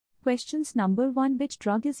Questions number 1. Which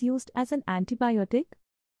drug is used as an antibiotic?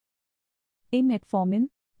 A. Metformin,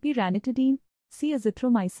 B. Ranitidine, C.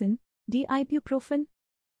 Azithromycin, D. Ibuprofen.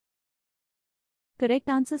 Correct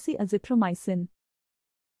answer C. Azithromycin.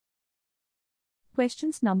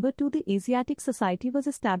 Questions number 2. The Asiatic Society was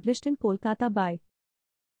established in Kolkata by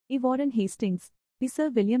A. Warren Hastings, B. Sir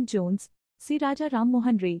William Jones, C. Raja Ram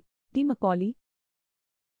Mohan Ray, D. Macaulay.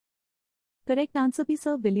 Correct answer B.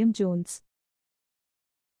 Sir William Jones.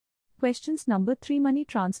 Questions number 3. Money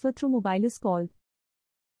transfer through mobile is called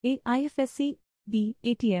A. IFSC, B.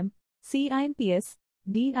 ATM, C. IMPS,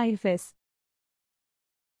 D. IFS.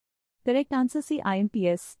 Correct answer C.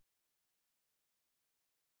 IMPS.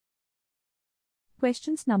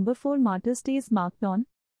 Questions number 4. Martyrs' Day is marked on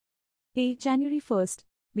A. January 1st,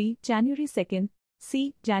 B. January 2nd,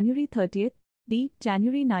 C. January 30th, D.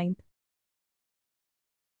 January 9th.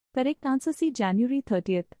 Correct answer C. January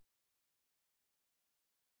 30th.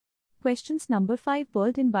 Questions number 5.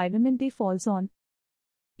 World Environment Day falls on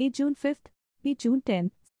A. June 5th, B. June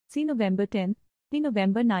 10th, C. November 10th, D.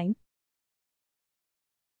 November 9th.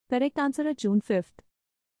 Correct answer are June 5th.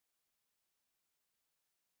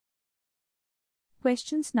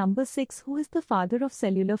 Questions number 6. Who is the father of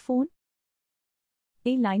cellular phone?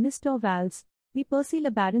 A. Linus Torvalds, B. Percy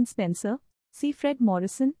LeBaron Spencer, C. Fred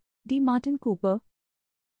Morrison, D. Martin Cooper.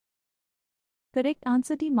 Correct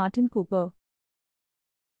answer D. Martin Cooper.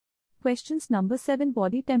 Questions number 7.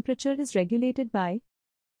 Body temperature is regulated by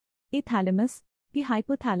A. Thalamus, B.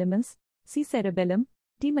 Hypothalamus, C. Cerebellum,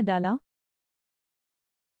 D. Medulla.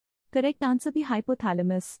 Correct answer B.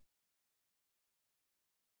 Hypothalamus.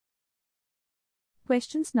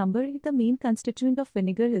 Questions number 8. The main constituent of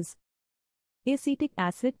vinegar is A. Acetic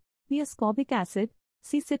acid, B. Ascorbic acid,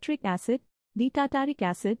 C. Citric acid, D. Tartaric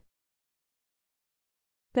acid.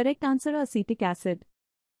 Correct answer acetic acid.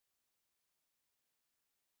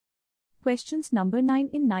 Questions number 9.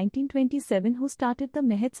 In 1927, who started the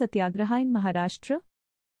Mehat Satyagraha in Maharashtra?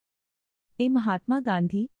 A. Mahatma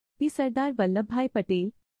Gandhi, B. Sardar Vallabhbhai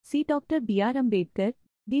Patel, C. Dr. B.R. Ambedkar,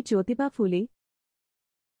 D. Jyotiba Phule.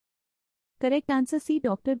 Correct answer C.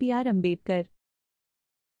 Dr. B.R. Ambedkar.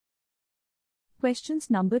 Questions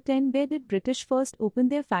number 10. Where did British first open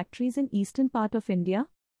their factories in eastern part of India?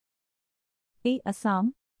 A.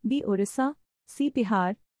 Assam, B. Orissa, C.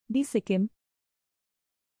 Bihar, D. Sikkim.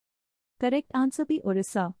 Correct answer B.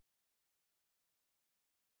 Orissa.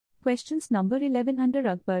 Questions number 11. Under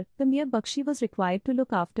Akbar, the Mir Bakshi was required to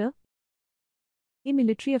look after A.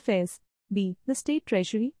 Military affairs, B. The state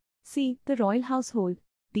treasury, C. The royal household,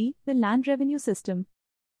 D. The land revenue system.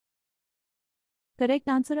 Correct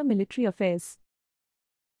answer are military affairs.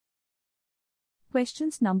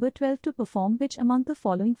 Questions number 12. To perform which among the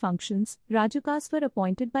following functions Rajakas were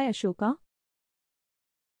appointed by Ashoka?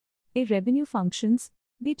 A. Revenue functions,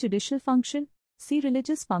 B. Judicial function, C.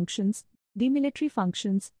 Religious functions, D. Military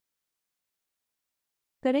functions.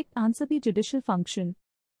 Correct answer B. Judicial function.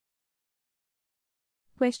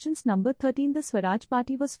 Questions number 13. The Swaraj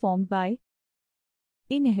Party was formed by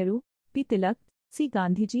A. Nehru, B. Tilak, C.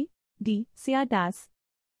 Gandhiji, D. C.R. Das.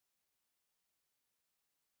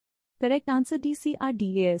 Correct answer D. C.R.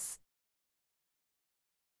 Das.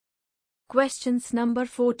 Questions number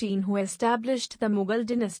 14. Who established the Mughal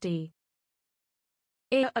dynasty?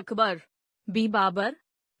 A. Akbar, B. Babur,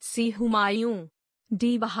 C. Humayun,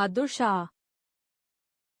 D. Bahadur Shah.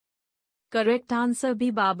 Correct answer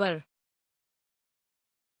B. Babur.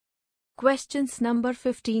 Questions number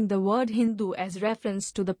 15. The word Hindu as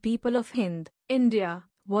reference to the people of Hind, India,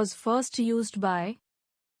 was first used by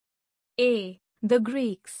A. The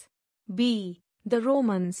Greeks, B. The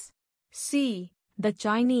Romans, C. The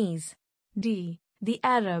Chinese, D. The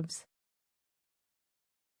Arabs.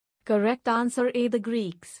 Correct answer A. The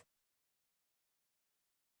Greeks.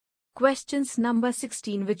 Questions number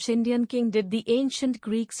 16. Which Indian king did the ancient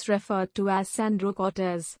Greeks refer to as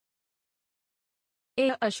Sandrocotes?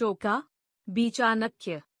 A. Ashoka, B.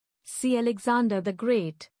 Chanakya, C. Alexander the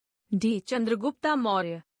Great, D. Chandragupta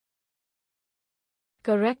Maurya.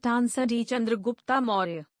 Correct answer D. Chandragupta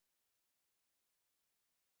Maurya.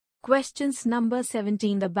 Questions number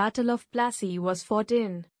 17. The Battle of Plassey was fought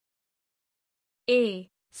in A.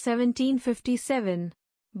 1757,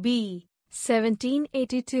 B.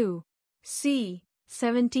 1782, C.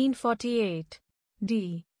 1748,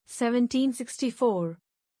 D. 1764.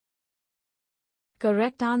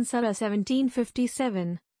 Correct answer are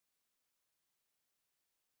 1757.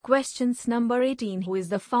 Questions number 18. Who is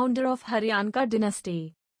the founder of Haryanka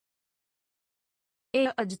dynasty? A.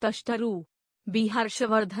 Ajtashtaru, B.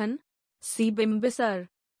 Harshavardhan, C. Bimbisar,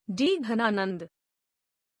 D. Ghananand.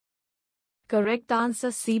 Correct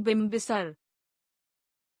answer C. Bimbisar.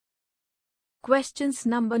 Questions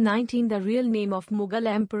number 19. The real name of Mughal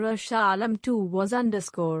Emperor Shah Alam II was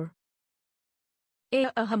underscore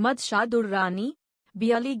A. Ahmad Shah Durrani,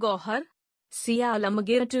 B. Ali Gauhar, C.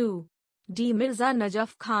 Alamgir II, D. Mirza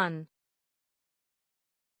Najaf Khan.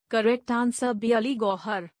 Correct answer B. Ali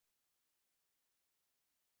Gauhar.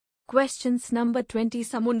 Questions number 20.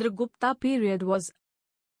 Samundragupta period was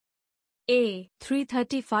A.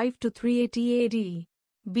 335 to 380 AD,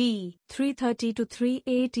 B. 330 to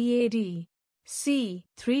 380 AD, C.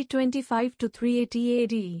 325 to 380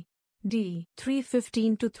 AD, D.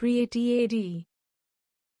 315 to 380 AD.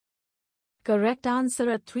 Correct answer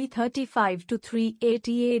at 335 to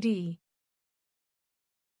 380 AD.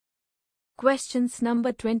 Questions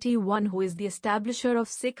number 21. Who is the establisher of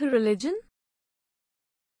Sikh religion?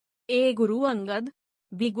 A. Guru Angad,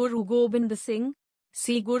 B. Guru Gobind Singh,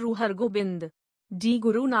 C. Guru Hargobind, D.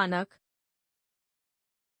 Guru Nanak.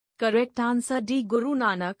 Correct answer D. Guru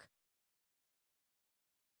Nanak.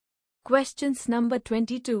 Questions number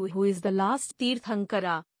 22. Who is the last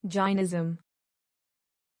Tirthankara, Jainism?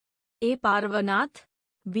 A. Parvanath,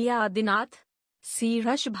 B. Adinath, C.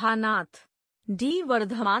 Rashbhanath, D.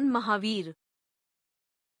 Vardhaman Mahavir.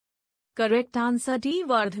 Correct answer D.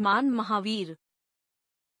 Vardhaman Mahavir.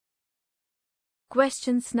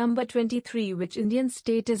 Questions number 23. Which Indian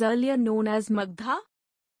state is earlier known as Magdha?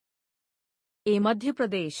 A. Madhya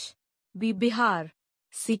Pradesh, B. Bihar,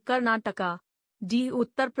 C. Karnataka, D.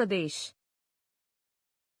 Uttar Pradesh.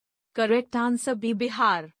 Correct answer B.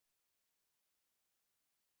 Bihar.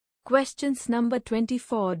 Questions number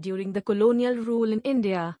 24. During the colonial rule in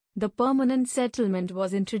India, the permanent settlement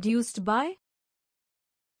was introduced by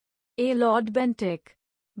A. Lord Bentinck,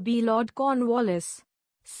 B. Lord Cornwallis,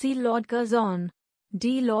 C. Lord Curzon,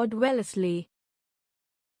 D. Lord Wellesley.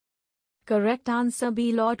 Correct answer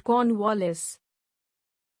B. Lord Cornwallis.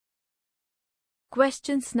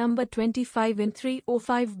 Questions number 25. In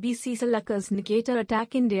 305 BC, Seleucus Nicator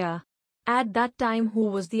attacked India. At that time, who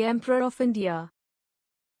was the Emperor of India?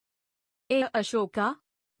 A. Ashoka,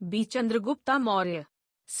 B. Chandragupta Maurya,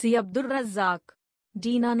 C. Abdur Razzaq,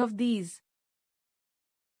 D. None of these.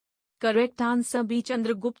 Correct answer B.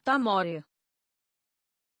 Chandragupta Maurya.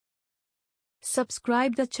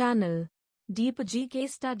 Subscribe the channel. Deep GK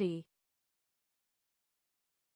Study.